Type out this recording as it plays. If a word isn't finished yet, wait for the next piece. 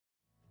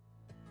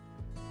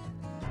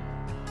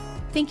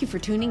Thank you for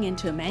tuning in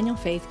to Emmanuel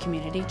Faith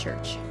Community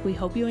Church. We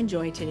hope you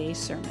enjoy today's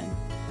sermon.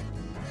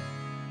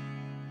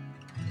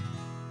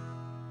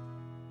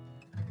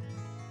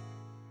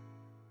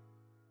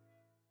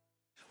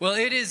 Well,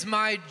 it is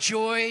my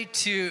joy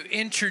to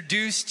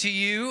introduce to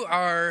you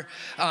our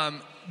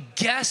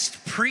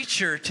guest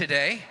preacher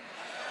today.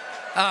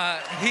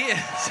 He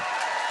is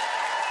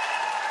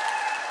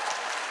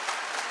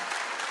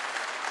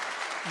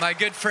my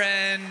good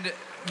friend,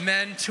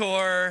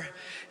 mentor,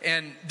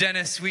 and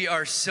Dennis, we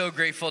are so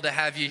grateful to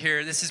have you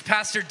here. This is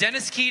Pastor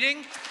Dennis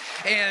Keating,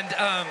 and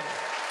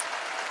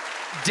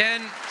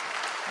Den,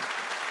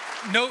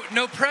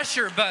 no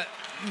pressure, but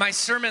my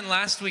sermon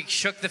last week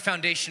shook the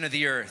foundation of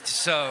the earth,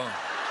 so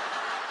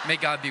may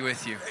God be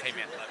with you.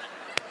 Amen.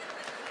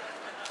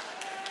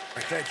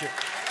 Thank you.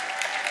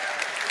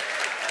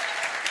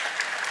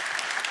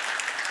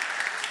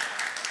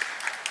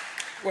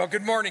 Well,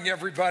 good morning,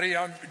 everybody.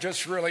 I'm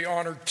just really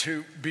honored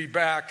to be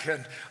back.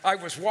 And I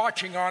was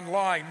watching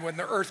online when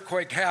the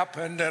earthquake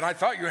happened, and I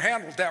thought you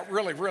handled that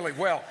really, really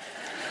well.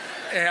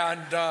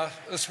 And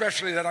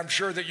especially that I'm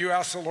sure that you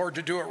asked the Lord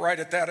to do it right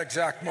at that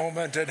exact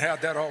moment and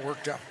had that all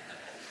worked out.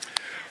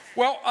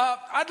 Well,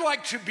 I'd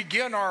like to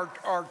begin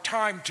our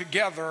time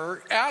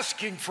together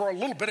asking for a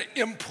little bit of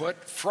input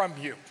from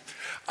you.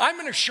 I'm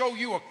going to show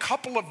you a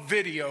couple of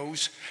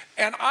videos,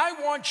 and I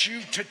want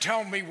you to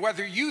tell me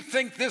whether you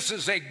think this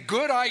is a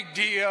good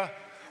idea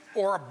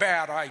or a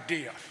bad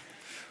idea.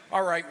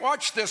 All right,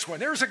 watch this one.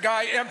 There's a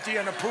guy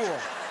emptying a pool.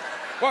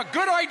 Well,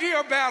 good idea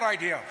or bad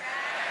idea?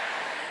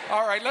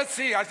 All right, let's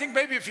see. I think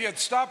maybe if he had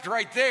stopped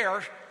right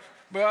there,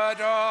 but,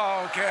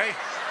 okay.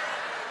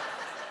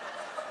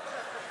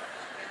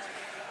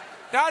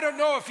 Now, I don't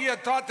know if he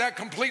had thought that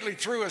completely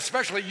through,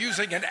 especially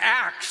using an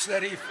axe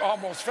that he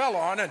almost fell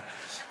on, and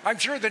I'm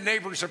sure the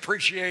neighbors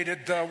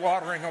appreciated the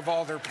watering of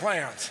all their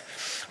plants.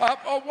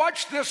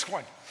 Watch this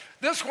one.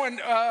 This one,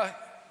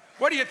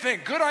 what do you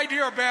think? Good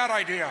idea or bad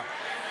idea?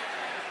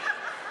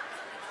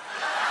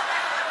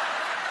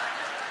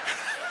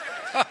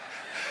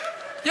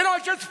 You know,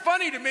 it's just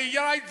funny to me,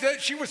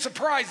 that she was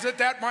surprised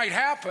that might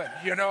happen,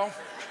 you know.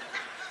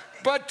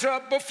 But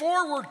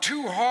before we're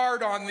too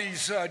hard on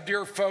these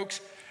dear folks,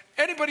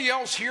 anybody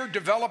else here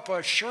develop a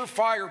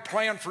surefire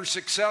plan for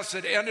success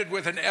that ended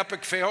with an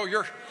epic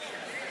failure?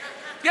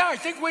 Yeah, I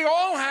think we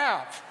all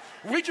have.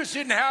 We just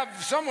didn't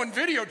have someone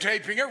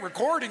videotaping it,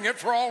 recording it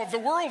for all of the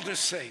world to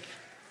see.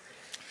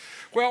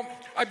 Well,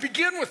 I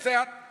begin with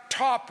that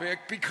topic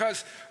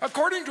because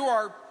according to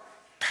our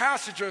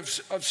passage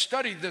of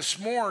study this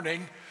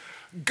morning,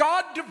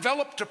 God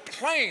developed a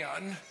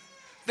plan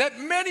that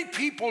many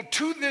people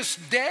to this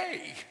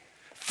day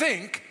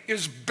think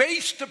is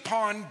based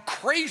upon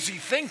crazy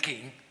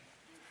thinking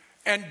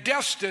and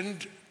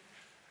destined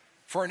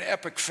for an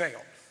epic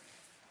fail.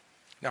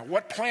 Now,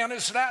 what plan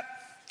is that?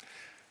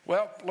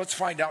 Well, let's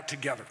find out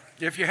together.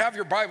 If you have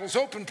your Bibles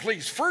open,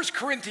 please. 1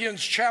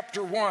 Corinthians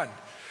chapter 1.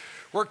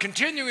 We're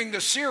continuing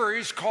the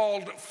series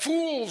called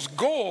Fool's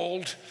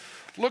Gold,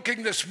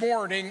 looking this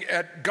morning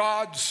at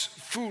God's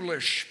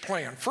foolish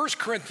plan. 1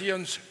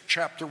 Corinthians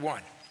chapter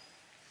 1.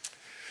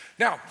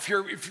 Now, if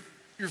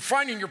you're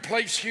finding your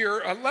place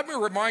here, let me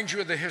remind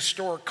you of the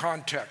historic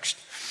context.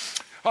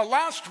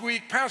 Last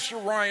week, Pastor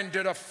Ryan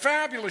did a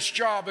fabulous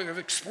job of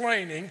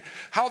explaining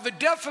how the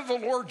death of the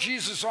Lord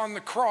Jesus on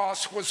the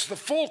cross was the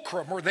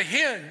fulcrum or the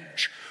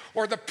hinge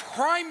or the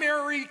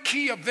primary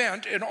key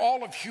event in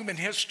all of human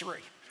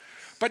history.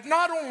 But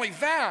not only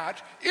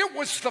that, it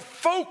was the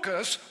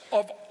focus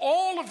of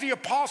all of the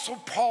Apostle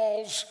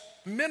Paul's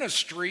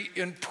ministry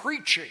in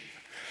preaching.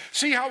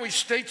 See how he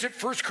states it,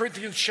 1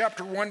 Corinthians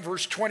chapter 1,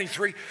 verse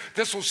 23.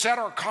 This will set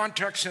our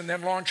context and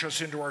then launch us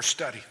into our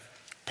study.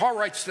 Paul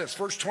writes this,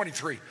 verse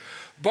 23.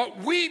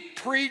 But we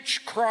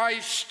preach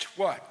Christ,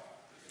 what?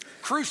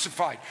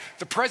 Crucified.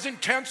 The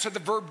present tense of the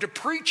verb to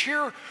preach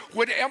here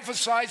would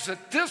emphasize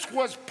that this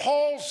was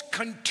Paul's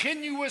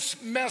continuous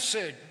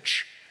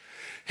message.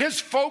 His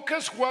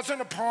focus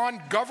wasn't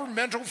upon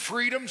governmental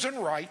freedoms and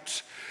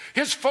rights.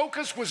 His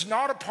focus was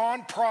not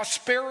upon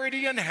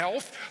prosperity and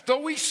health,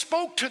 though he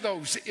spoke to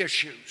those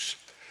issues.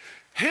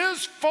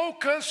 His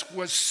focus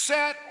was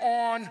set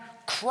on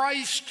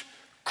Christ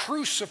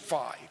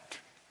crucified.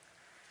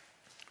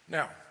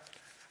 Now,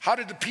 how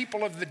did the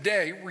people of the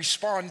day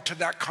respond to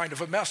that kind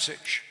of a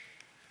message?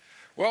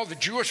 Well, the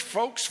Jewish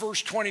folks,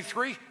 verse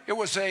 23, it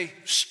was a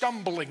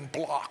stumbling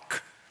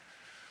block.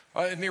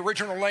 In the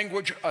original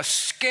language, a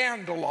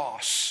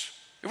scandalos.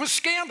 It was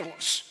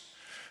scandalous.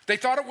 They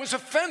thought it was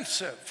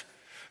offensive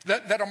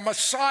that a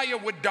Messiah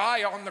would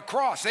die on the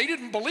cross. They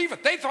didn't believe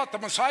it. They thought the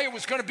Messiah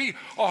was going to be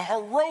a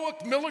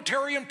heroic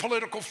military and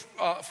political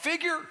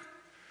figure.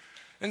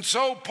 And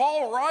so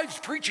Paul arrives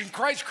preaching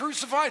Christ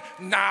crucified.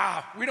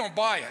 Nah, we don't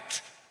buy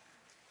it.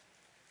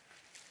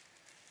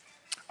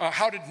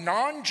 How did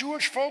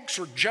non-Jewish folks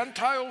or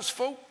Gentiles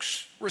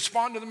folks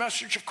respond to the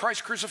message of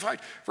Christ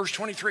crucified? Verse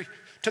 23,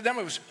 to them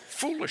it was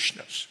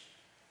foolishness.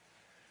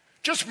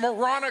 Just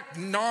moronic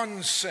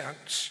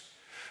nonsense.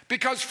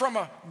 Because from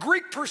a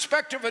Greek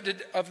perspective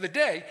of the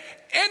day,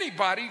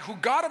 anybody who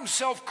got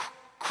himself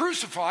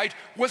crucified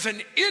was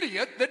an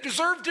idiot that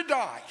deserved to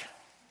die.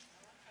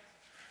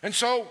 And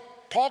so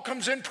Paul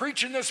comes in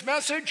preaching this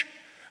message,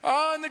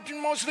 and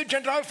most of the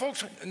Gentile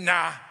folks,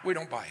 nah, we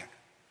don't buy it.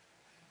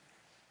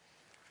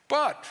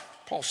 But,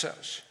 Paul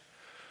says,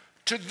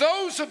 to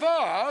those of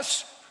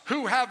us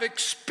who have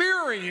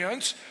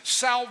experienced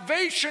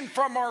salvation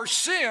from our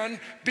sin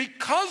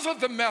because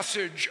of the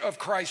message of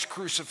Christ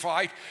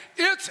crucified,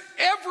 it's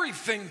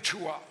everything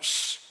to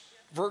us.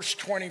 Verse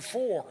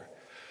 24,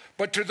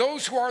 but to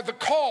those who are the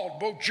called,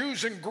 both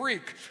Jews and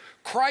Greek,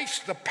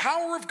 Christ, the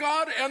power of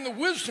God and the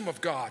wisdom of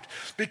God,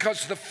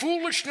 because the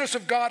foolishness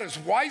of God is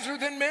wiser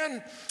than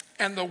men,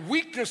 and the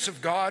weakness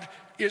of God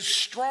is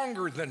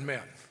stronger than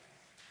men.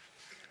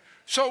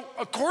 So,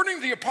 according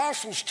to the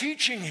apostles'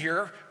 teaching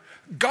here,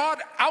 God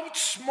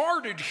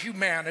outsmarted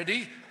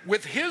humanity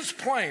with his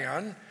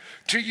plan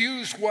to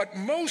use what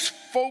most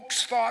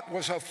folks thought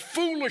was a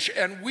foolish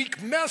and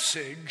weak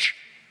message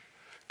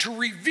to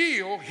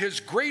reveal his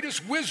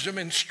greatest wisdom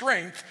and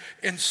strength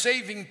in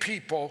saving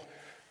people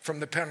from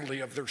the penalty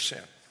of their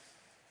sin.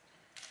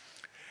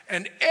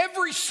 And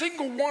every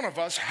single one of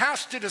us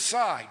has to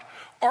decide,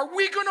 are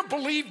we going to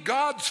believe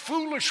God's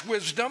foolish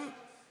wisdom?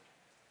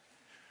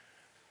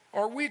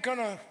 Or are we going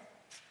to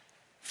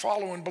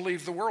follow and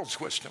believe the world's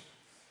wisdom?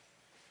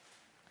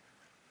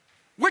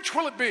 Which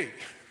will it be?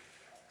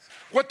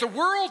 What the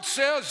world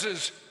says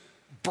is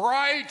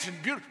bright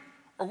and beautiful.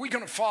 Are we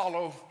going to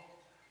follow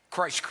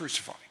Christ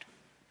crucified?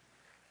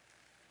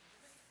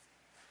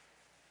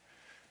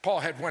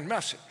 Paul had one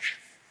message.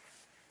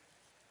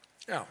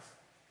 Now,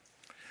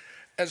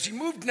 as he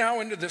moved now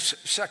into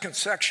this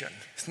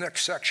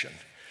next section,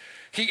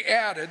 he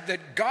added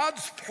that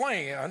God's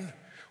plan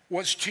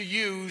was to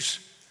use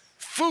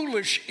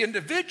foolish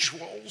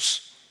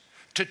individuals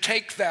to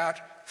take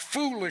that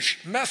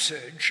foolish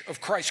message of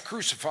Christ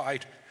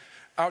crucified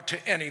out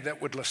to any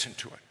that would listen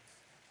to it.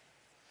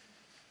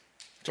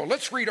 So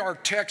let's read our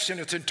text in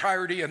its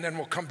entirety, and then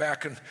we'll come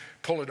back and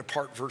pull it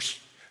apart verse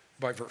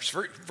by verse.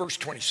 Verse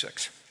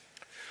 26.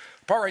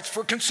 Paul writes,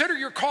 for consider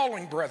your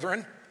calling,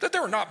 brethren, that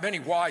there are not many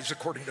wise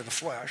according to the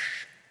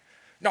flesh,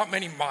 not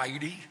many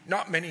mighty,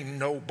 not many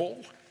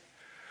noble,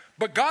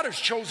 but God has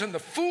chosen the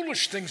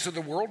foolish things of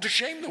the world to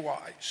shame the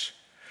wise.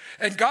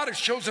 And God has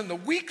chosen the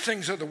weak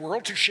things of the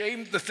world to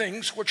shame the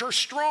things which are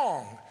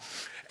strong.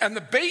 And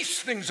the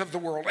base things of the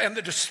world and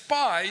the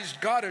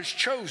despised God has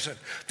chosen,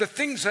 the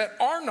things that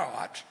are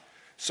not,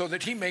 so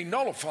that he may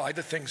nullify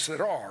the things that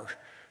are,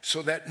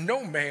 so that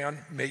no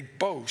man may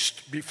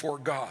boast before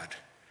God.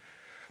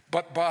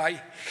 But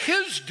by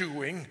his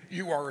doing,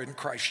 you are in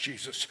Christ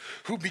Jesus,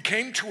 who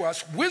became to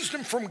us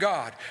wisdom from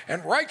God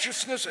and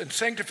righteousness and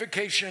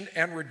sanctification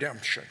and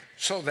redemption,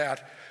 so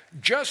that,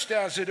 just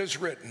as it is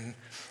written,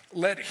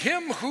 let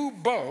him who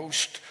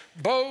boast,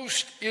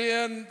 boast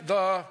in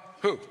the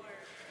who?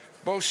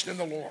 Boast in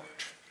the Lord.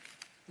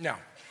 Now,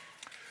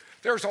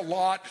 there's a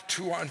lot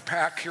to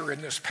unpack here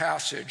in this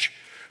passage,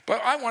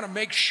 but I want to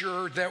make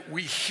sure that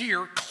we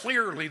hear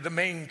clearly the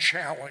main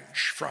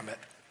challenge from it.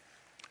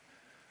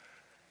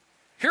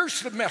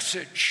 Here's the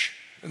message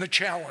and the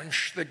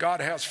challenge that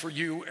God has for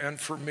you and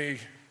for me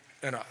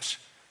and us.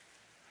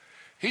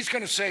 He's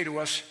going to say to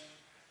us,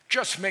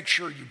 just make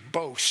sure you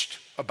boast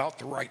about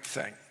the right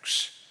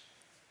things.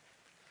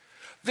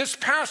 This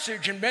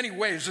passage in many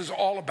ways is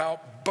all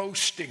about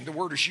boasting. The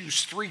word is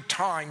used 3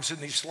 times in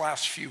these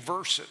last few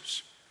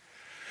verses.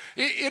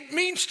 It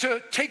means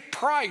to take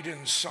pride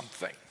in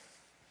something.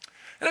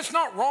 And it's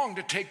not wrong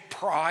to take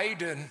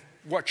pride in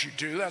what you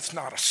do. That's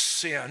not a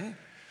sin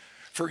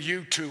for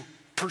you to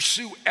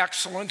pursue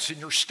excellence in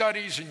your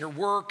studies, in your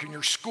work, in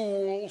your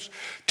schools.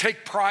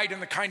 Take pride in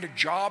the kind of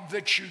job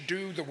that you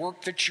do, the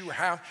work that you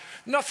have.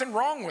 Nothing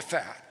wrong with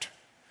that.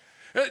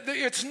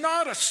 It's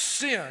not a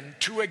sin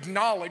to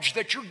acknowledge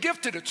that you're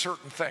gifted at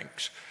certain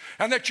things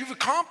and that you've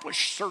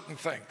accomplished certain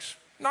things.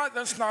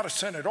 That's not a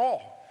sin at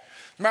all.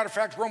 As a matter of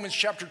fact, Romans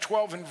chapter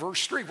 12 and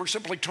verse 3, we're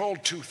simply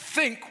told to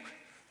think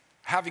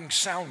having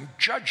sound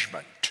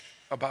judgment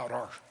about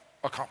our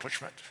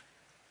accomplishment.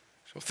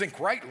 So think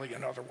rightly,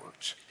 in other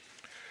words.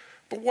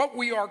 But what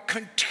we are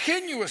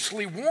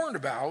continuously warned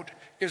about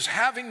is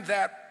having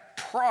that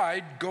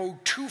pride go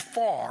too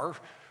far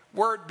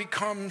where it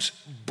becomes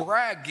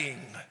bragging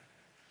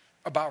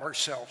about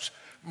ourselves.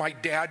 My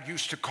dad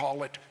used to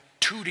call it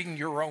tooting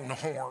your own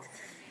horn.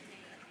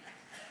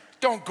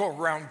 Don't go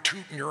around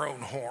tooting your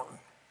own horn,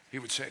 he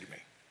would say to me.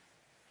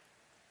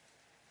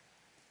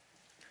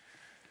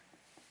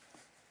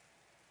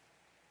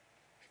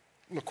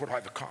 Look what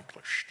I've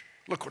accomplished.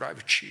 Look what I've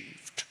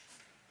achieved.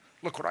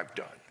 Look what I've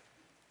done.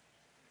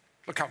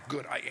 Look how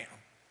good I am.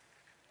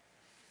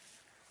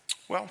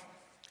 Well,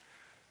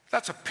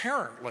 that's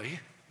apparently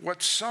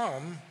what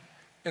some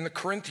in the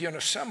Corinthian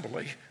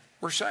assembly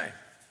were saying.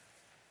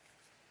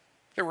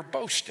 They were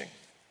boasting.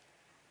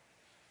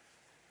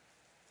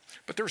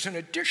 But there's an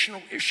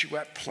additional issue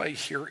at play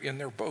here in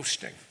their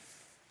boasting.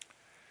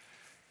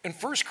 In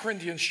 1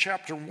 Corinthians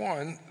chapter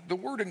 1, the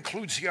word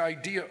includes the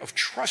idea of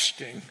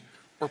trusting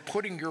or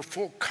putting your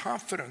full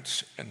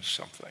confidence in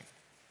something.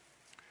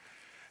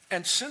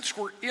 And since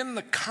we're in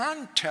the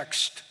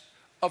context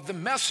of the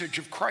message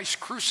of Christ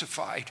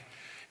crucified,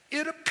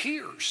 it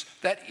appears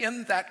that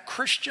in that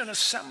Christian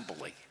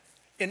assembly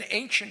in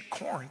ancient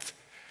Corinth,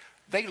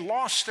 they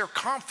lost their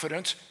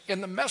confidence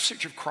in the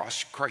message of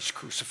Christ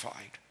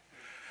crucified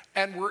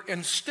and were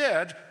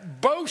instead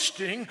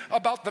boasting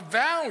about the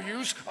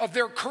values of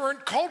their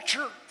current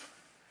culture,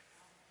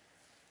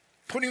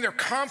 putting their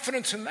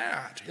confidence in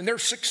that, in their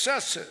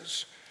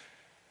successes.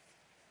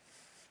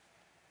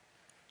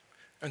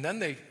 And then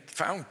they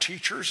found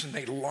teachers and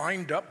they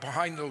lined up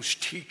behind those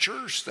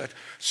teachers that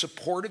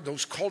supported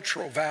those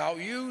cultural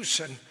values,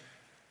 and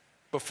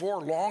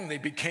before long they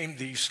became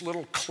these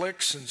little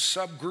cliques and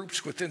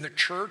subgroups within the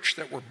church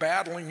that were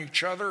battling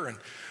each other and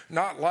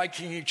not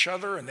liking each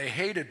other, and they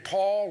hated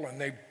Paul, and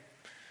they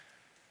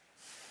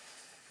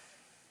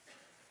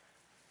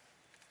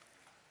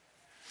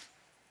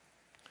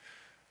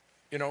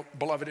You know,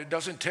 beloved, it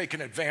doesn't take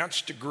an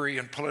advanced degree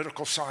in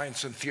political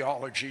science and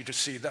theology to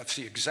see that's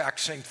the exact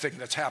same thing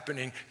that's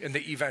happening in the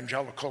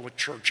evangelical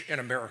church in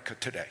America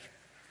today.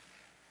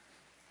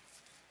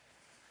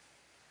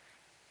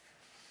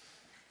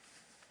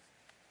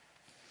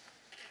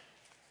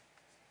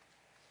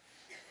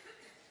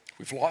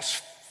 We've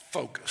lost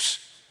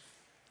focus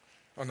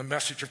on the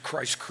message of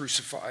Christ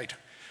crucified,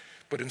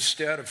 but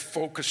instead have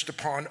focused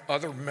upon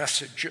other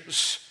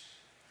messages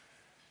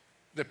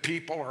that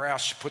people are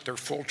asked to put their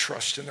full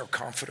trust and their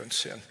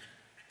confidence in.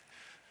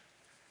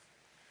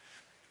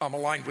 I'm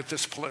aligned with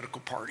this political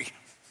party.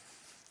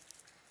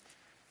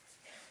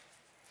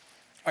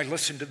 I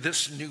listen to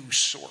this news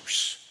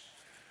source.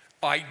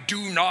 I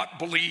do not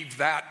believe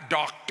that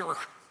doctor.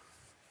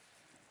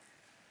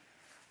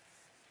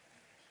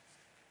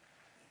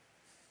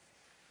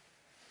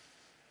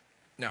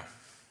 Now,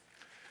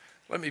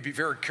 let me be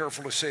very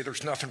careful to say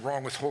there's nothing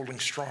wrong with holding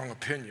strong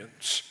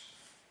opinions.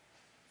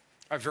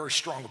 I have very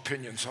strong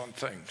opinions on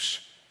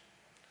things.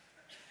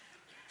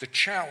 The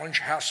challenge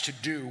has to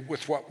do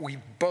with what we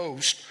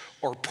boast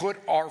or put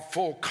our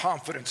full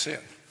confidence in.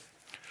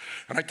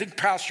 And I think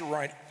Pastor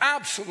Ryan,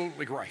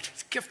 absolutely right.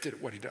 He's gifted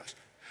at what he does.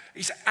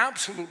 He's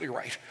absolutely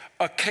right.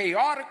 A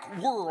chaotic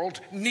world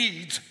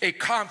needs a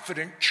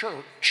confident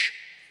church.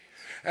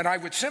 And I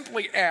would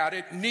simply add,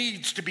 it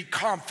needs to be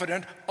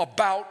confident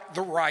about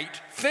the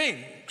right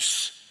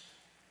things.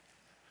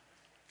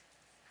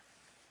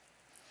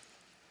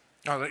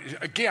 Now,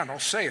 again, I'll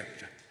say it.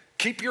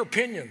 Keep your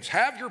opinions.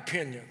 Have your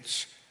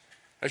opinions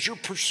as you're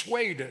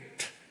persuaded.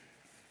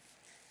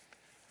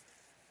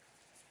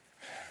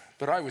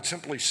 But I would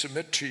simply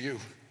submit to you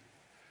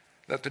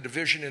that the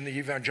division in the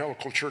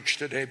evangelical church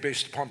today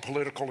based upon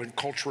political and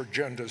cultural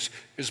agendas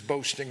is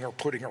boasting or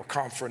putting our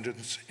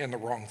confidence in the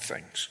wrong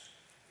things.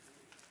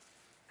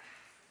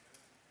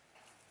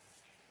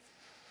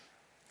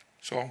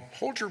 So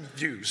hold your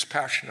views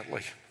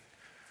passionately.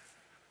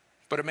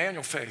 But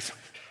Emmanuel Faith,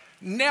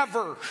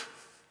 never,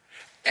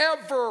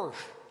 ever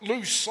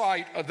lose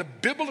sight of the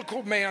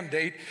biblical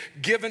mandate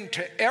given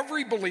to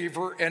every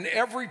believer and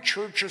every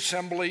church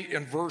assembly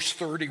in verse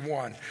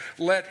 31.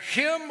 Let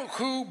him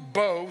who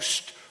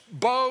boasts,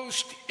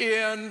 boast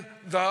in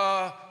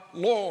the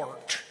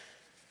Lord.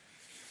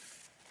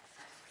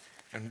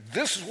 And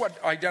this is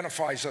what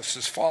identifies us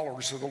as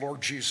followers of the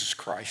Lord Jesus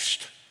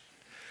Christ.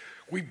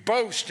 We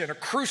boast in a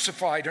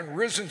crucified and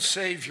risen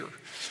Savior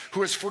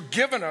who has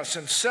forgiven us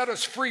and set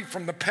us free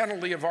from the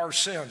penalty of our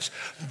sins.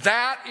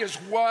 That is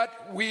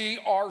what we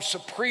are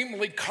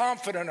supremely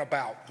confident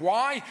about.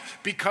 Why?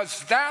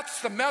 Because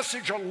that's the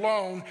message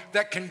alone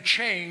that can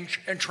change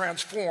and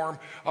transform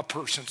a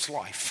person's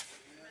life.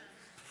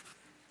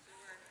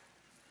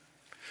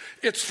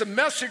 It's the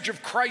message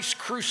of Christ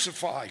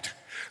crucified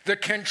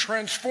that can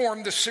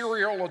transform the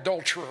serial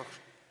adulterer.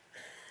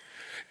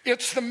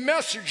 It's the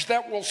message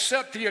that will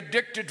set the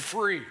addicted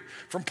free,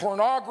 from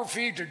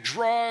pornography to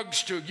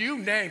drugs to you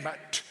name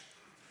it.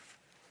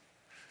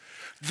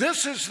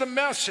 This is the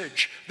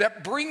message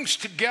that brings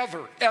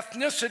together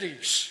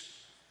ethnicities,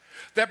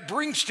 that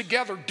brings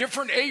together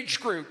different age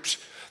groups,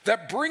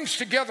 that brings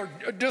together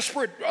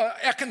disparate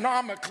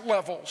economic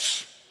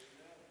levels.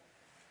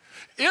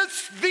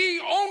 It's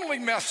the only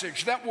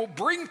message that will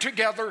bring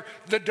together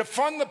the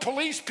defund the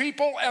police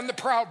people and the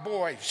Proud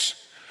Boys.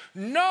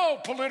 No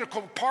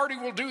political party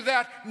will do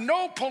that.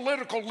 No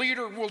political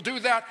leader will do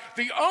that.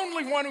 The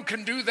only one who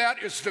can do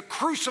that is the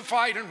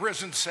crucified and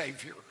risen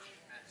Savior.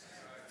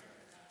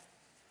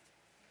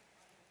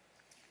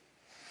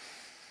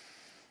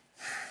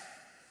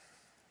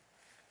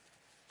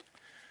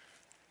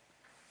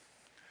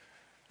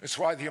 That's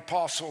why the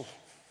apostle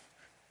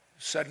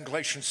said in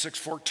Galatians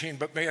 6:14,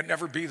 but may it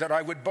never be that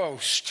I would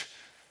boast,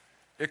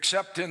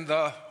 except in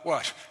the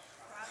what?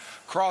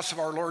 Cross of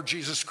our Lord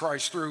Jesus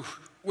Christ, through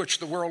which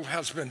the world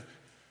has been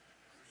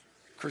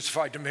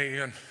crucified to me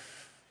and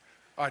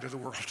I to the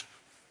world.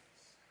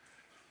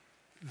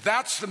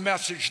 That's the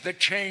message that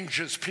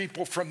changes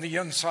people from the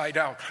inside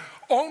out.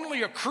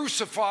 Only a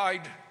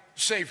crucified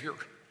Savior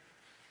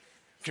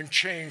can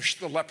change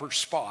the leper's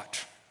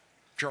spot,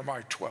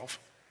 Jeremiah 12.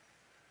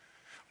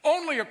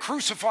 Only a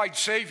crucified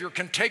Savior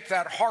can take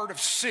that heart of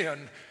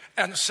sin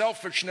and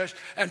selfishness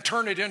and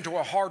turn it into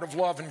a heart of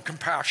love and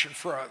compassion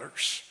for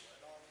others.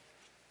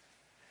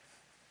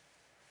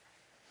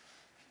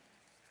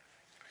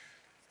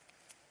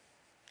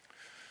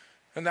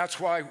 And that's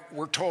why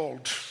we're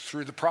told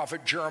through the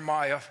prophet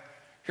Jeremiah,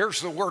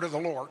 here's the word of the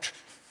Lord.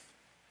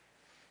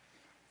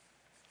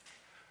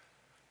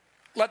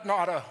 Let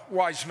not a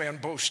wise man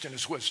boast in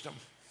his wisdom.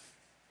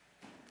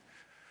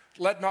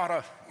 Let not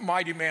a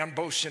mighty man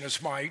boast in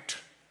his might.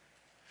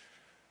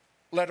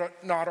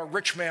 Let not a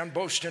rich man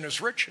boast in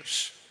his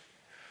riches.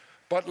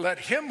 But let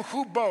him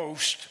who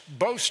boasts,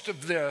 boast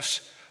of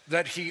this,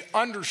 that he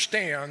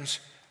understands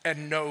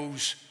and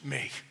knows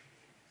me.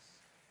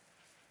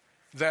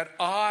 That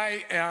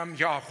I am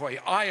Yahweh,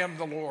 I am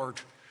the Lord,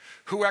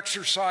 who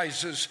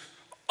exercises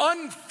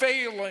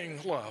unfailing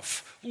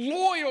love,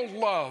 loyal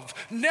love,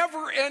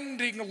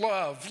 never-ending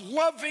love,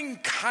 loving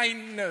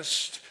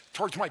kindness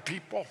towards my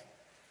people.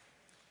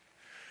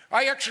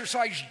 I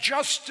exercise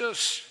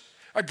justice.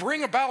 I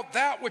bring about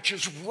that which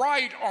is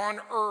right on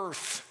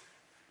earth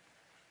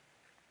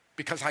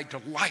because I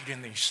delight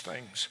in these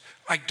things.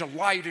 I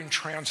delight in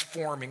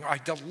transforming. I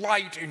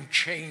delight in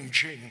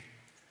changing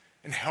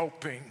and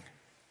helping,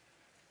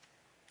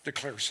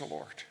 declares the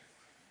Lord.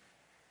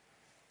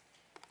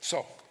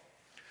 So,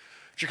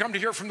 did you come to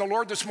hear from the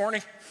Lord this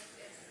morning?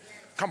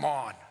 Come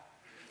on.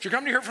 Did you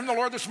come to hear from the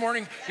Lord this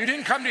morning? You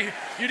didn't come to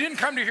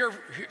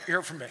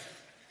hear from me.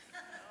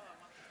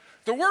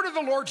 The word of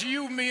the Lord to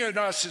you, me, and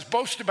us is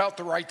boast about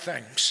the right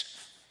things.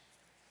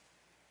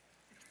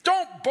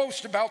 Don't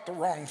boast about the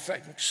wrong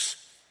things.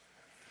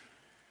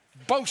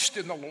 Boast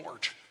in the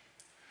Lord.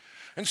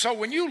 And so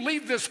when you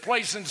leave this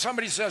place and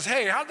somebody says,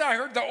 hey, I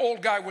heard the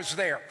old guy was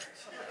there.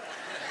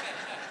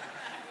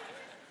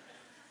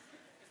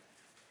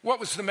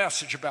 What was the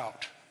message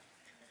about?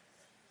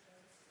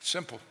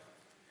 Simple.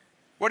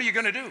 What are you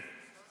going to do?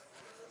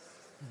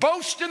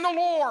 Boast in the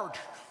Lord.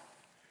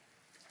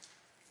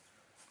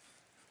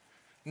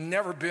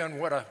 Never been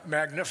what a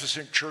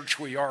magnificent church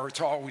we are.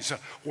 It's always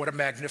what a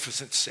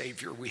magnificent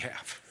Savior we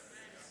have.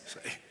 See?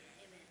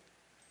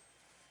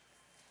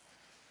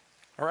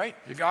 All right,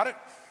 you got it?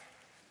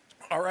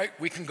 All right,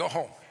 we can go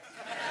home.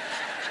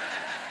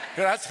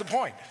 That's the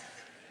point.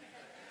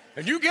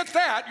 And you get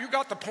that, you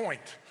got the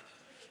point.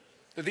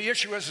 The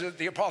issue is that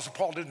the Apostle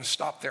Paul didn't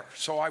stop there,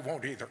 so I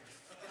won't either.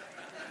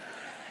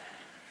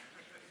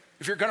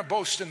 If you're going to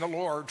boast in the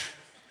Lord,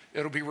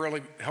 it'll be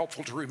really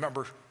helpful to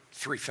remember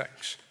three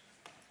things.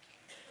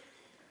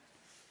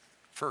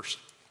 First,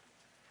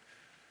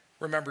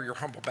 remember your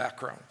humble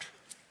background.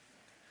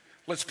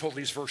 Let's pull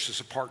these verses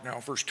apart now.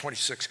 Verse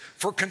 26.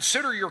 For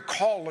consider your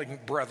calling,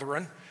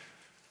 brethren.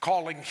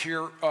 Calling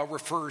here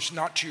refers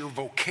not to your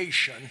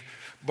vocation,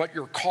 but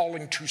your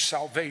calling to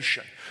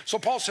salvation. So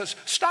Paul says,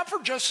 stop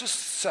for just a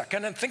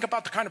second and think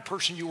about the kind of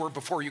person you were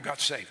before you got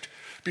saved,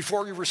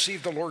 before you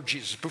received the Lord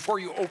Jesus, before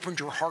you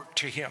opened your heart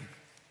to him,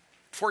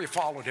 before you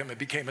followed him and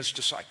became his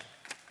disciple.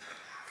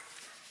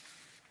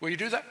 Will you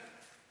do that?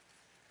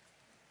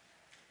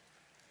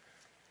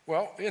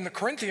 Well, in the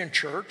Corinthian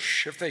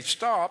church, if they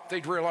stopped,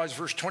 they'd realize,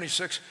 verse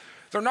 26,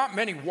 there are not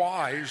many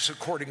wise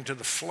according to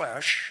the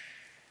flesh.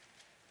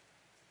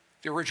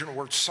 The original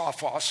word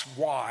sophos,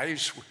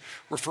 wise,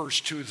 refers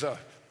to the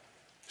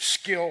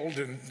skilled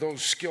and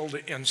those skilled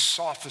in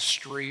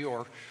sophistry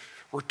or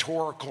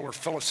rhetorical or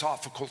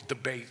philosophical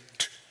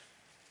debate.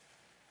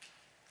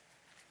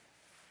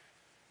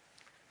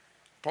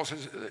 Paul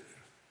says,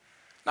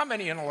 not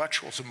many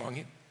intellectuals among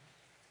you.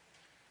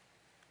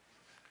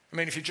 I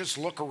mean, if you just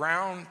look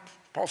around,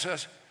 Paul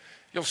says,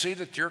 you'll see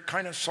that you're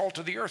kind of salt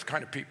of the earth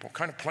kind of people,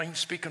 kind of plain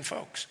speaking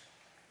folks.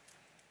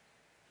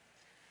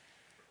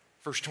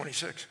 Verse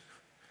 26.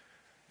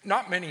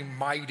 Not many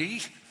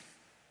mighty,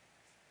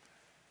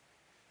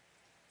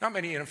 not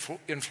many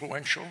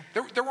influential.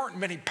 There weren't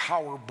many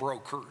power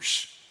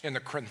brokers in the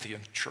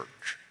Corinthian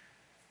church.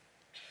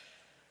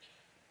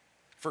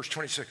 Verse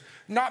 26.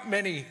 Not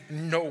many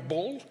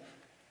noble.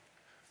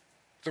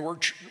 The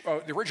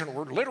original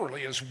word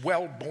literally is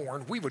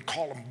well-born. We would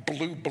call them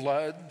blue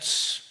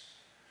bloods.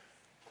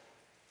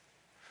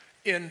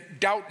 In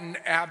Downton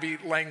Abbey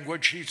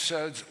language, he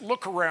says,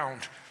 look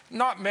around.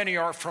 Not many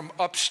are from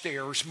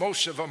upstairs.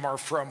 Most of them are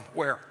from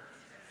where?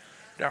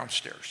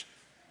 Downstairs.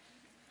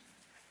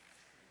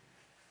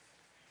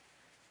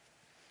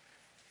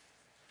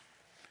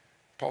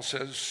 Paul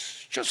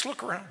says, just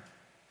look around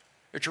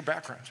at your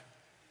background.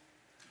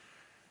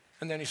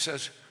 And then he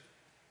says,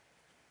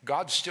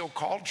 God still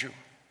called you.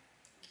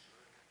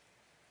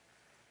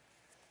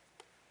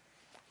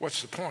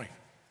 What's the point?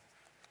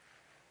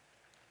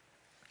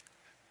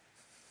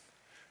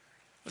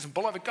 Listen,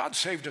 beloved, God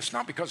saved us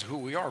not because of who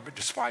we are, but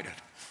despite it.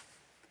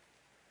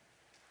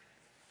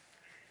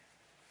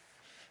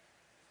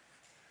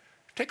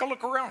 Take a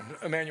look around,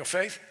 Emmanuel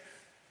Faith.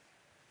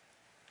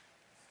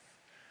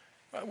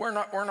 We're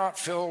not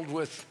filled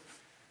with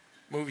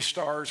movie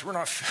stars. We're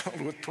not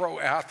filled with pro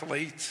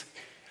athletes.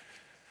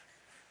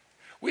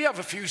 We have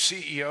a few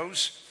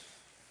CEOs.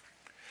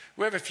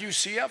 We have a few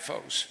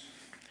CFOs.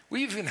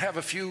 We even have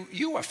a few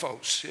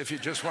UFOs, if you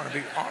just want to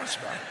be honest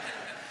about it.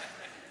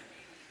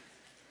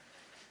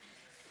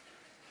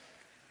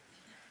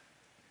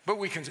 But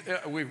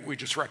we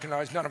just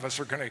recognize none of us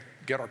are going to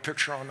get our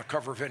picture on the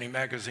cover of any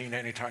magazine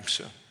anytime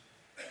soon.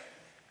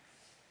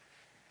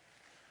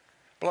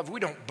 Beloved,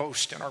 we don't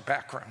boast in our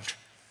background.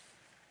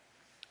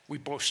 We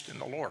boast in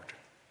the Lord.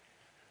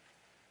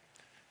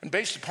 And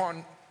based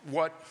upon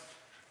what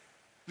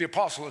the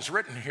apostle has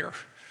written here,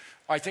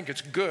 I think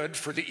it's good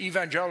for the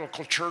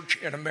evangelical church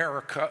in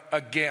America,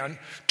 again,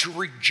 to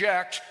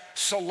reject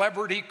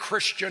celebrity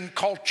Christian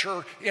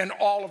culture in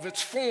all of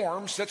its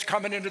forms that's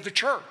coming into the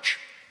church.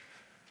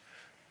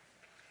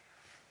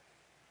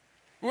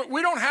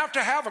 We don't have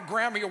to have a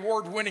Grammy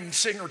Award-winning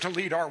singer to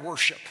lead our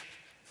worship.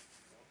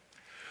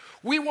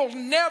 We will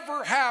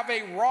never have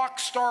a rock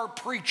star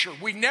preacher.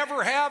 We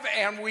never have,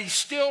 and we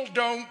still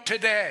don't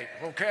today,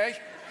 okay?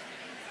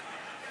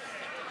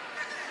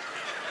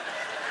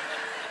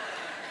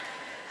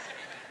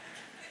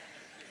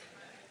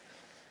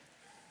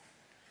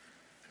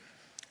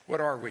 What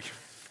are we?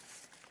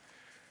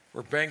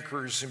 We're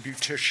bankers and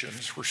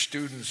beauticians. We're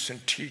students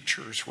and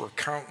teachers. We're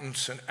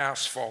accountants and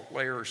asphalt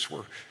layers.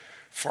 We're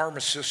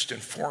pharmacists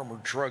and former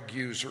drug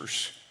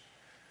users.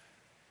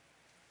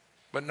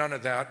 But none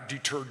of that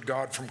deterred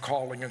God from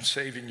calling and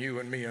saving you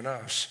and me and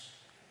us.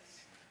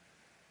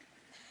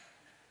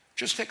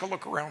 Just take a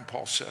look around,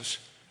 Paul says.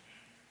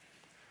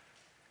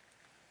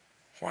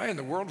 Why in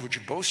the world would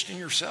you boast in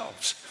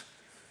yourselves?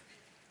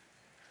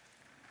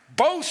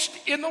 Boast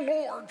in the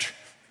Lord.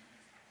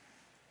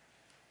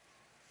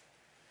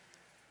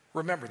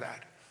 Remember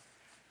that.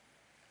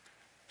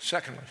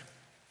 Secondly,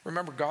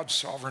 remember God's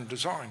sovereign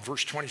design.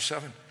 Verse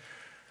 27.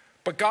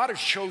 But God has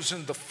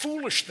chosen the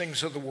foolish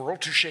things of the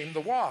world to shame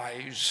the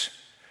wise.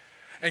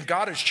 And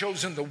God has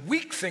chosen the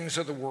weak things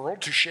of the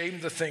world to shame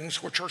the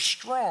things which are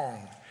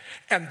strong.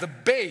 And the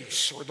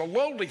base or the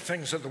lowly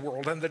things of the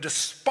world and the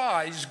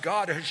despised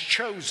God has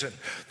chosen.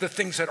 The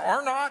things that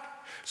are not,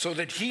 so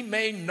that he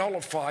may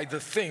nullify the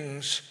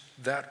things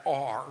that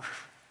are.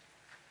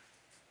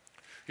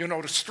 You'll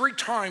notice 3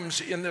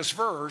 times in this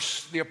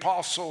verse, the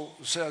apostle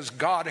says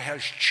God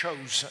has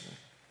chosen.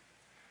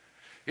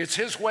 It's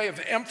his way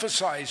of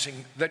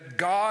emphasizing that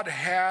God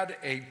had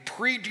a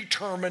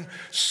predetermined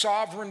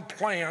sovereign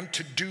plan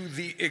to do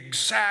the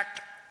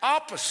exact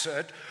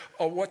opposite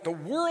of what the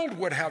world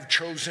would have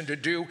chosen to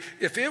do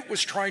if it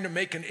was trying to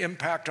make an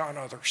impact on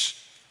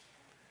others.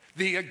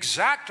 The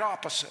exact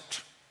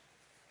opposite.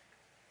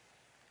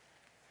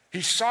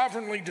 He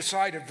sovereignly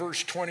decided,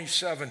 verse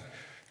 27,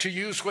 to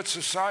use what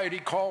society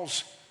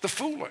calls the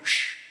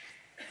foolish,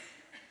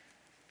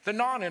 the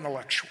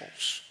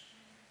non-intellectuals,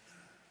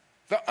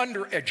 the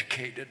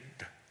undereducated,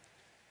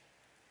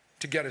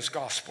 to get his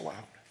gospel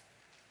out.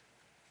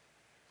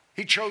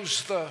 He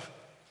chose the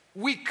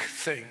weak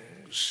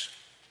things,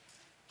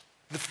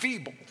 the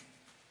feeble,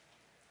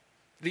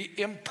 the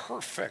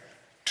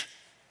imperfect,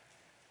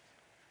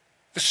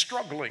 the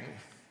struggling.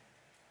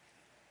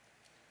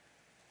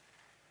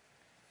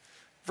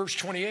 Verse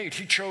 28,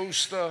 he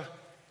chose the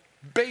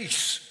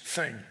base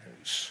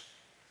things,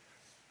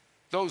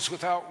 those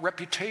without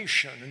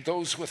reputation and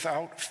those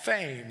without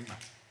fame.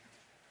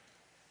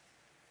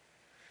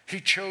 He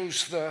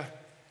chose the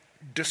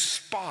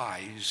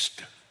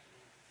despised,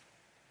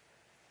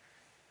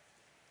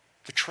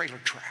 the trailer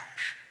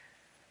trash,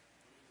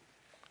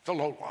 the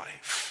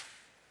lowlife.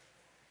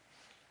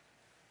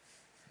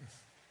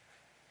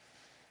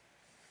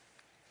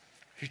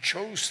 He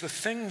chose the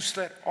things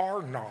that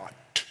are not.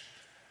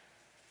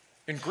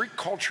 In Greek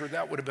culture,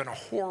 that would have been a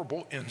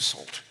horrible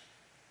insult.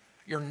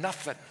 You're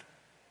nothing.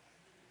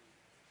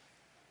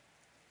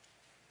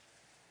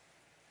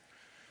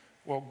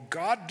 Well,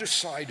 God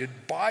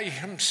decided by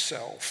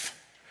himself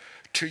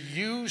to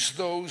use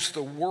those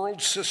the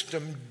world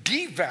system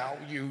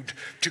devalued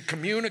to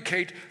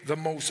communicate the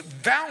most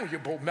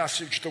valuable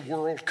message the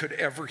world could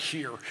ever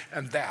hear,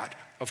 and that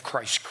of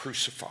Christ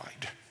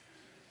crucified.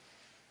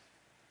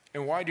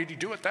 And why did he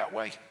do it that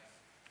way?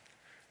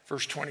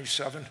 Verse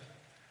 27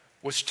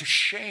 was to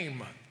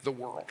shame the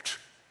world.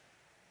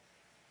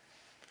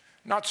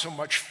 Not so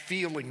much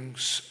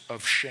feelings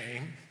of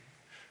shame,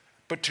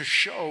 but to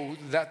show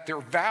that their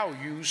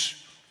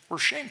values were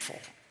shameful.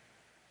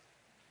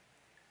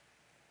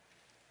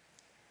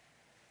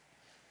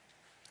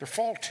 They're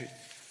faulty.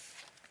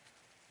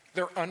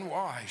 They're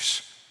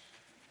unwise.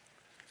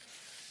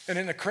 And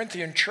in the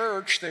Corinthian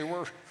church, they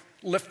were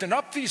lifting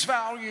up these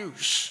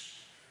values.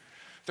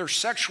 Their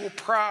sexual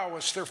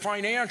prowess, their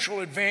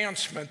financial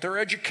advancement, their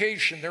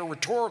education, their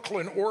rhetorical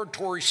and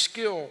oratory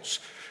skills,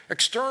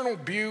 external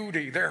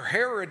beauty, their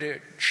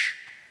heritage.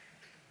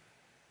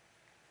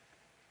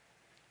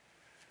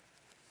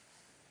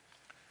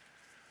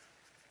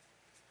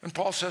 And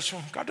Paul says,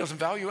 well, God doesn't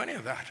value any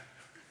of that.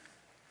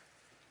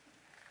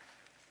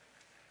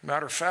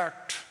 Matter of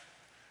fact,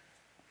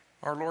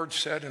 our Lord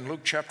said in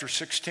Luke chapter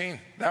 16,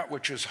 that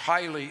which is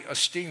highly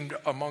esteemed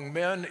among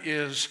men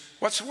is,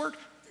 what's the word?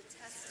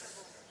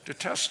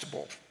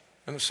 Detestable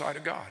in the sight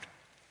of God.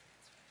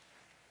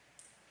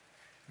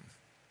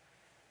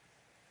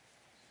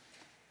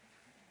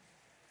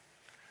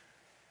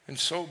 And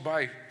so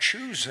by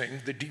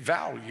choosing the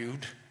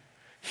devalued,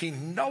 he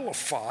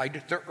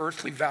nullified the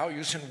earthly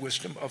values and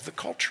wisdom of the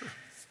culture.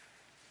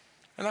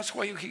 And that's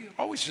why he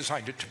always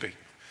designed it to be.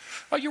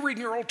 You read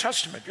in your Old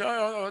Testament,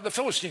 the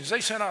Philistines,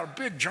 they sent out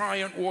a big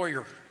giant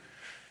warrior,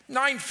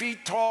 9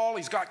 feet tall.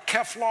 He's got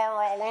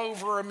Kevlar all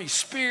over him. He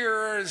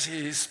spears.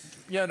 He's,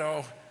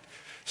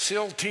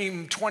 SEAL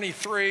Team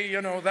 23,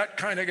 that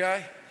kind of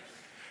guy.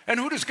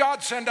 And who does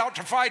God send out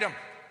to fight him?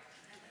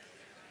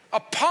 A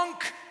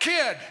punk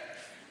kid.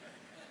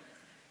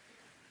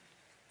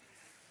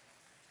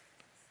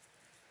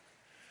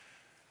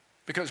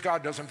 Because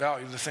God doesn't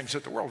value the things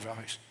that the world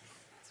values.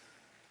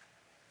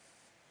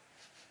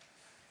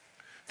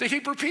 The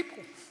Hebrew people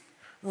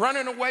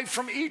running away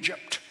from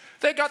Egypt.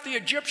 They got the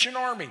Egyptian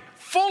army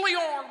fully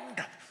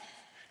armed.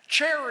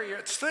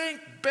 Chariots,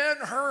 think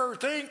Ben-Hur,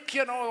 think,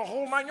 the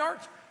whole 9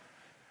 yards.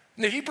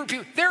 And the Hebrew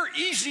people, they're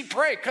easy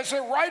prey because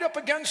they're right up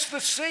against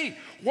the sea.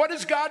 What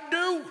does God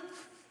do?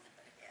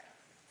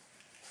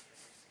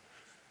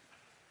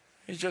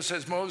 He just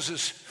says,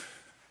 Moses,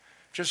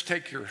 just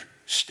take your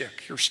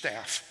stick, your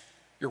staff,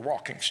 your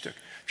walking stick.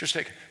 Just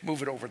take it,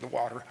 move it over the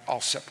water.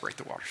 I'll separate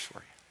the waters for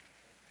you.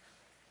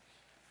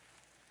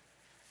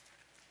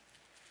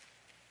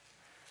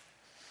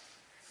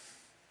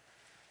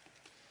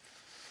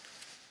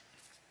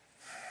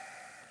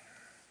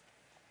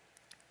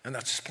 And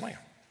that's his plan.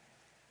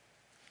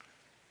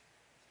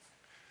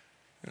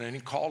 And then he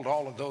called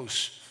all of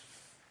those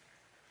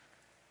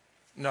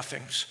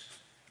nothings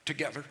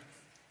together,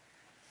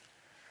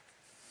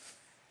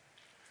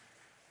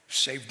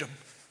 saved them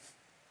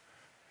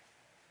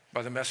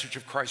by the message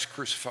of Christ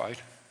crucified,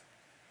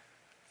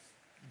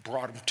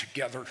 brought them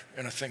together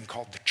in a thing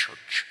called the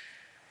church.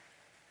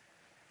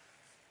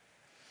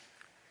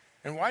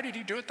 And why did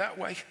he do it that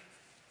way?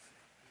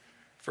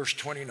 Verse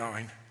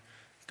 29.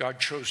 God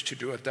chose to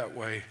do it that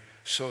way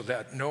so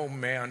that no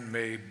man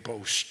may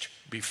boast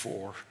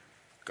before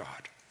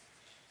God.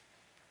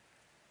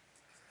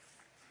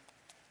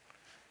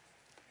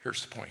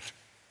 Here's the point.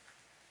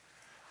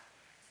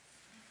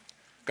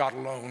 God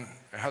alone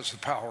has the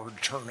power to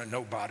turn a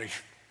nobody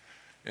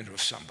into a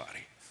somebody.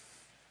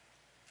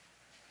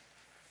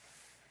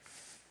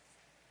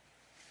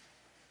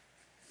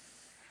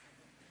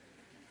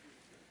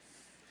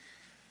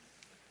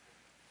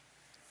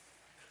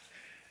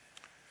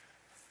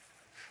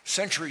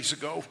 Centuries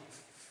ago,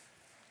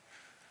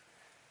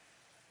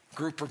 a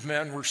group of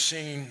men were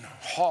seen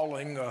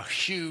hauling a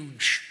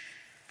huge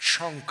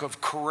chunk of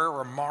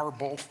Carrara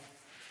marble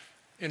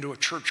into a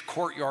church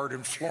courtyard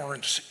in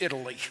Florence,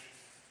 Italy.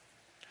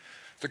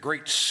 The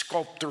great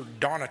sculptor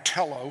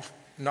Donatello,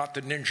 not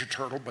the Ninja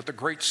Turtle, but the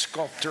great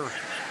sculptor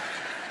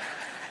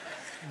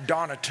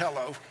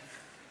Donatello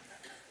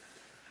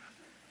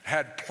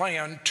had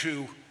planned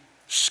to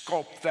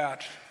sculpt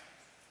that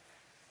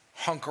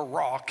hunk of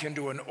rock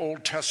into an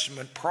Old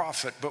Testament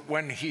prophet, but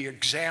when he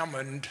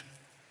examined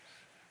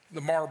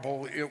the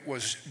marble, it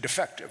was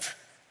defective,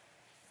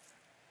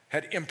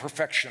 had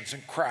imperfections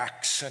and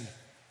cracks and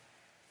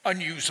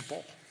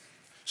unusable.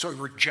 So he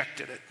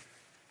rejected it.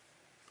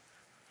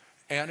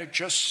 And it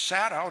just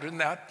sat out in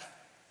that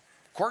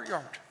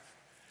courtyard,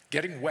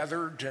 getting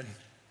weathered, and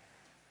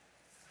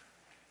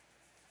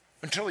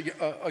until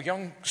a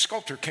young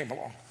sculptor came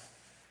along.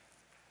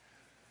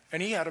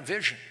 And he had a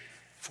vision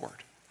for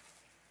it.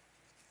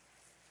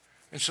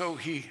 And so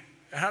he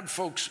had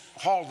folks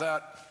haul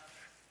that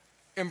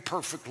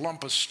imperfect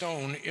lump of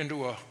stone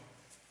into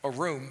a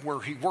room where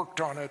he worked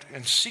on it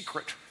in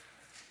secret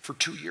for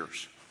 2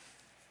 years.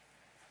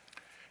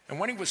 And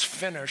when he was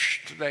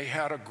finished, they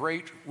had a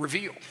great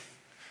reveal.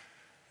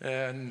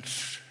 And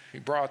he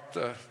brought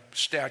the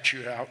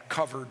statue out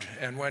covered,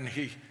 and when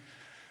he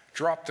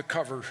dropped the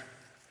cover,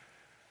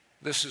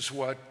 this is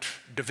what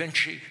Da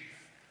Vinci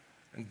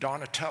and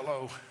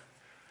Donatello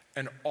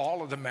and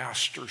all of the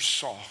masters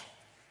saw.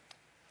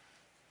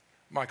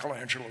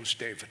 Michelangelo's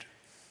David.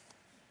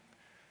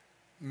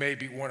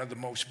 Maybe one of the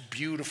most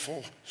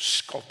beautiful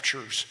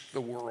sculptures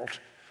the world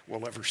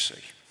will ever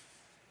see.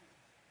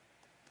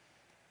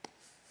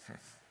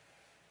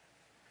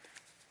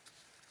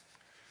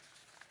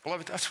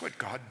 Beloved, that's what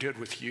God did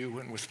with you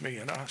and with me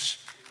and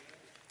us.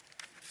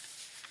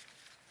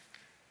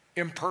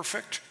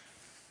 Imperfect,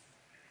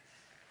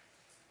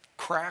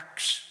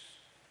 cracks,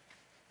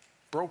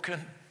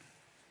 broken,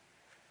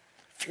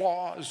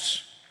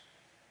 flaws.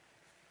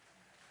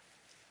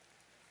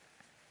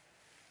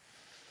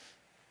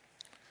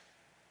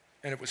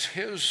 And it was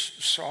his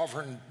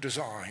sovereign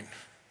design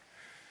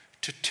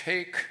to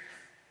take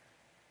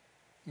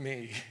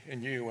me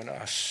and you and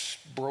us,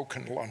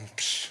 broken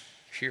lumps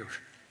here,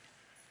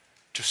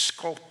 to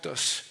sculpt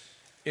us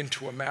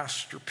into a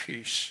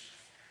masterpiece.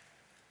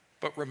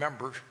 But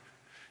remember,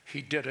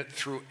 he did it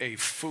through a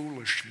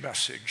foolish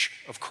message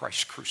of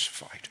Christ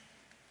crucified.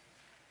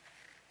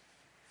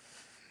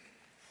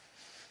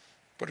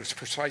 But it's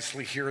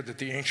precisely here that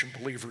the ancient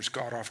believers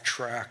got off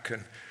track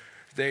and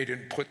They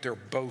didn't put their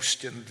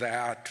boast in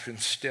that.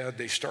 Instead,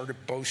 they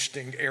started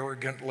boasting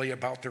arrogantly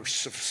about their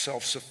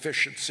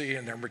self-sufficiency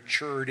and their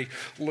maturity.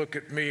 Look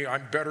at me,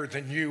 I'm better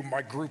than you.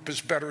 My group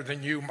is better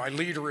than you. My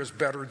leader is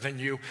better than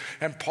you.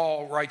 And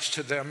Paul writes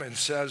to them and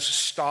says,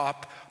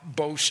 stop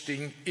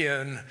boasting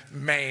in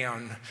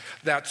man.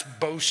 That's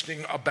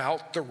boasting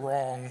about the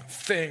wrong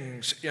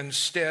things.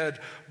 Instead,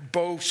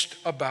 boast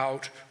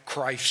about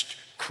Christ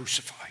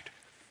crucified.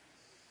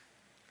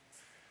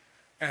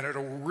 And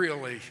it'll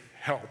really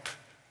help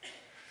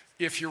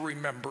if you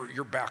remember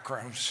your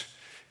backgrounds,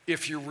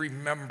 if you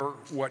remember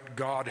what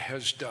God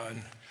has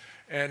done,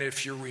 and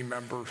if you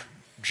remember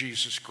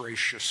Jesus'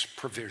 gracious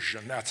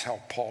provision. That's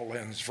how Paul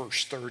ends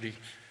verse 30.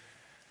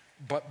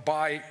 But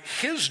by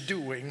his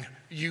doing,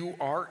 you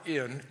are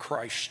in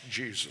Christ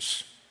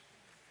Jesus.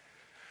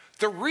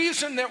 The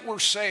reason that we're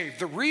saved,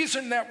 the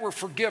reason that we're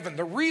forgiven,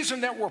 the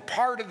reason that we're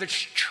part of this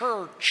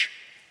church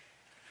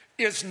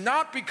is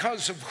not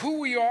because of who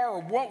we are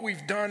or what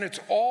we've done. It's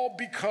all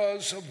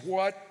because of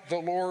what the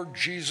Lord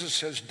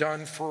Jesus has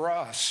done for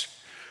us.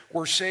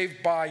 We're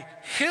saved by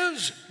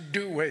his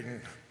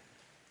doing.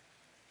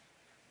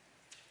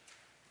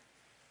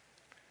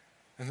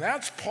 And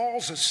that's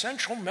Paul's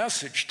essential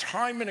message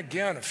time and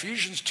again,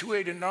 Ephesians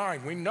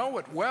 2:8-9. We know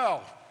it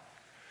well.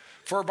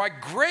 For by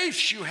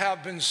grace you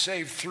have been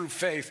saved through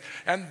faith,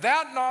 and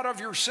that not of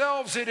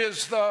yourselves, it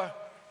is the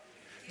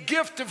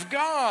gift of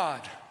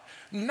God,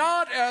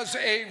 not as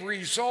a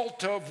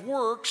result of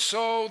works,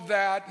 so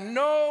that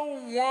no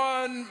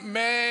one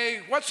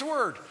may, what's the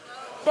word?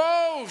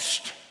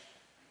 Boast.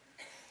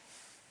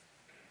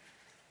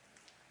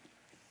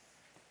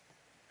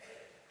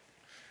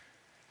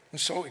 And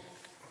so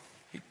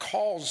he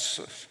calls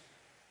us,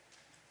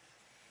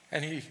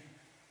 and he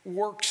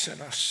works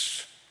in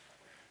us,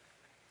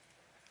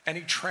 and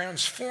he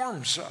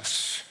transforms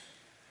us,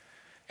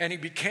 and he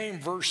became,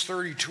 verse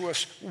 30 to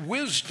us,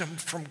 wisdom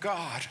from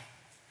God.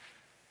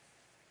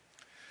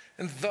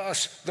 And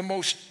thus, the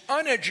most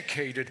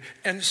uneducated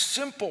and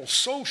simple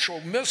social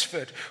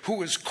misfit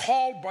who is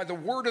called by the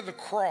word of the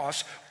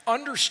cross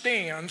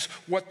understands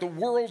what the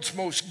world's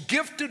most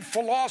gifted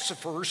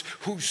philosophers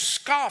who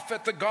scoff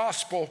at the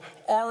gospel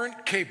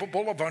aren't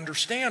capable of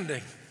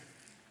understanding.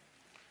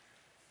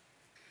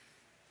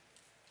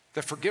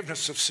 The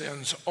forgiveness of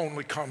sins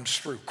only comes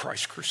through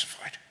Christ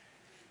crucified.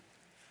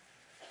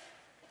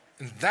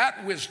 And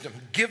that wisdom,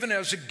 given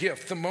as a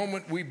gift the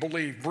moment we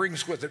believe,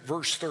 brings with it,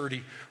 verse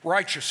 30,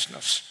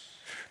 righteousness,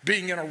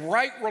 being in a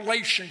right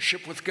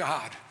relationship with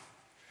God.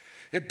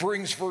 It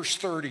brings, verse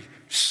 30,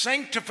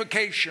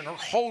 sanctification or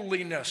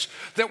holiness,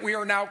 that we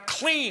are now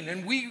clean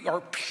and we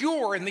are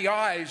pure in the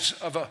eyes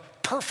of a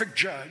perfect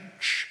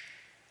judge.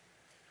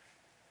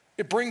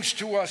 It brings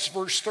to us,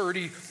 verse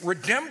 30,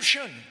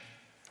 redemption.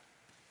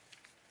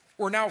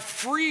 We're now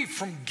free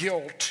from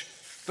guilt,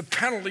 the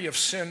penalty of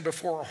sin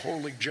before a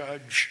holy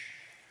judge.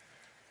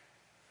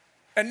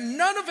 And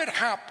none of it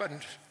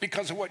happened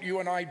because of what you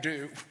and I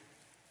do.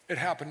 It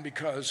happened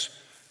because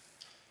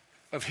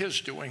of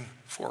his doing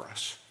for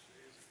us.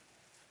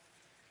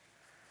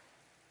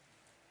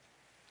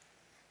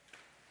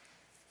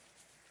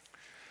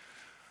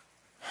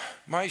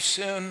 My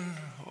sin,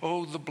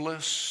 oh, the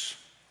bliss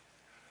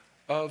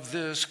of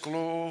this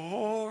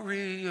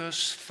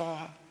glorious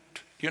thought.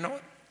 You know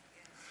it?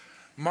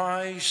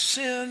 My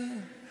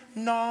sin,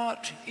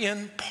 not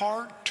in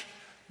part,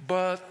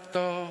 but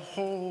the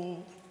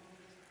whole,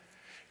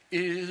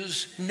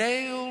 is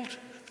nailed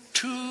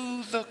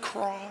to the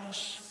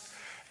cross,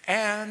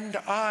 and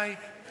I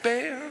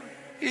bear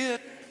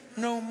it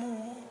no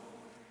more.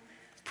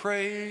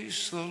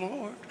 Praise the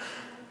Lord.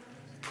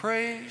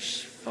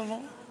 Praise the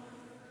Lord.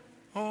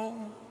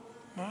 Oh,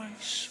 my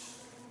soul.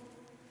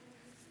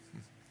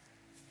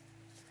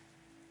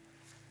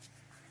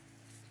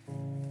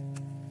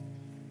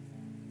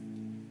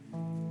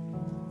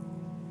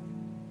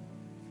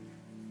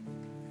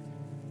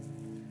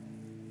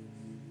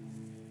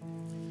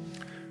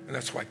 And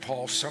that's why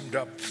Paul summed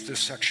up this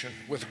section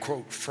with a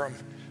quote from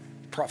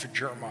prophet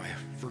Jeremiah,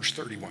 verse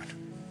 31.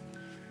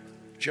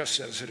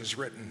 Just as it is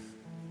written,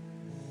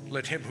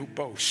 let him who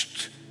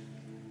boasts,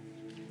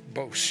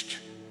 boast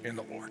in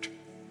the Lord.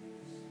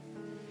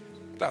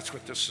 That's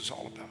what this is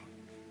all about.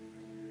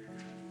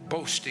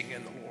 Boasting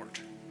in the Lord.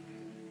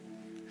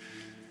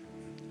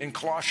 In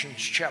Colossians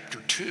chapter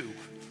 2,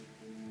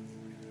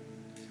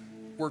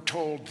 we're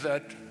told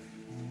that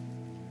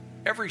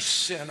every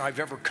sin I've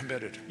ever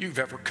committed, you've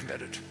ever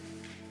committed,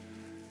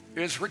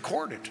 is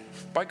recorded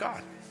by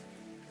God.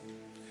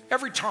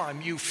 Every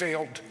time you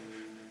failed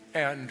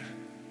and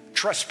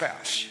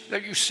trespassed,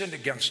 that you sinned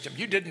against him,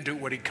 you didn't do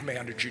what he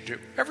commanded you to do.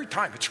 Every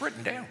time, it's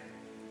written down.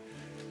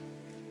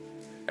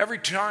 Every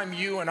time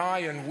you and I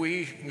and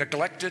we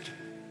neglected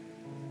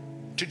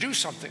to do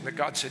something that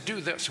God said, do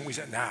this, and we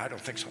said, nah, I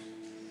don't think so.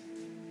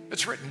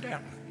 It's written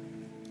down.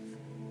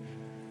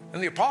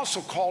 And the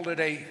apostle called it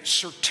a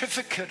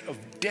certificate of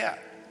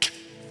debt,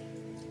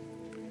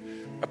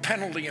 a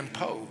penalty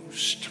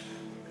imposed.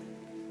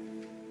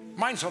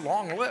 Mine's a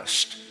long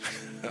list.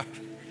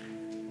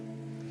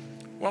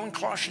 Well, in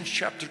Colossians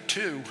chapter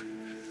 2,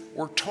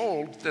 we're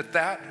told that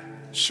that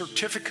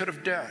certificate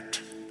of debt,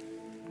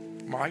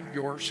 mine,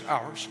 yours,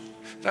 ours,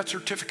 that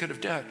certificate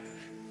of debt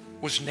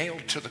was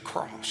nailed to the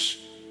cross.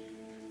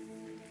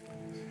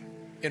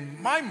 In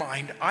my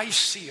mind, I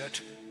see it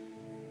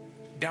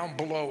down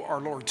below our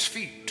Lord's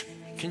feet.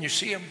 Can you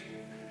see him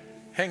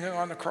hanging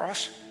on the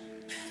cross?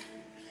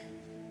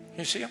 Can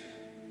you see him?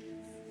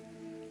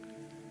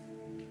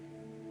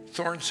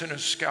 Thorns in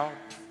his scalp,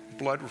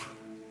 blood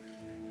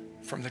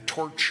from the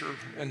torture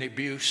and the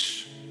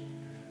abuse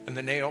and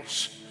the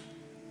nails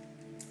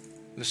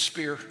and the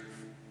spear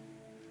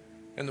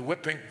and the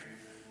whipping.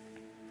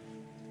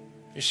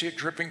 You see it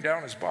dripping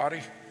down his body,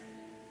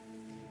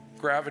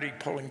 gravity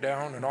pulling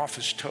down and off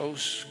his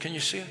toes. Can you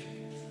see it?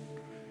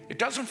 It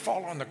doesn't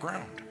fall on the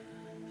ground.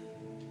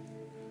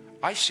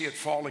 I see it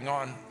falling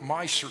on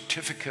my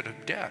certificate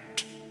of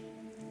debt.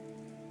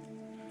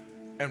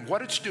 And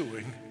what it's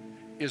doing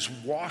is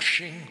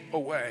washing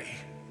away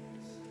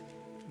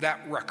that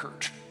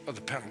record of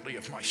the penalty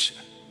of my sin.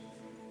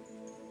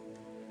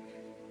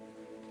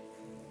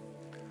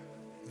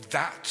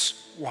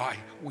 That's why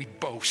we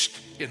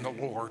boast in the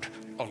Lord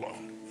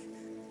alone.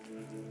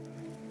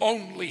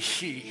 Only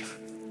He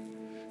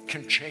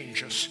can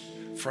change us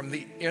from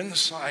the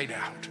inside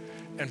out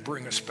and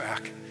bring us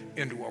back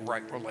into a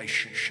right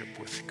relationship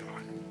with God.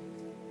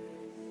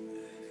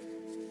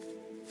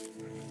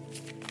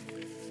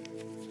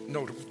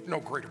 No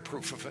greater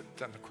proof of it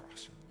than the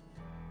cross.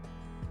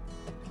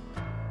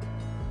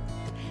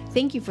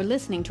 Thank you for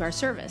listening to our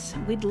service.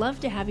 We'd love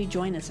to have you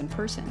join us in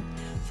person.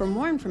 For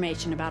more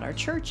information about our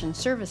church and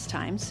service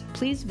times,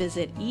 please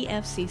visit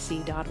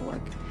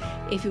efcc.org.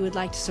 If you would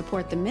like to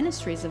support the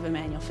ministries of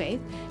Emmanuel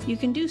Faith, you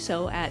can do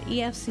so at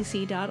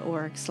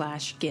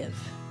efcc.org/give.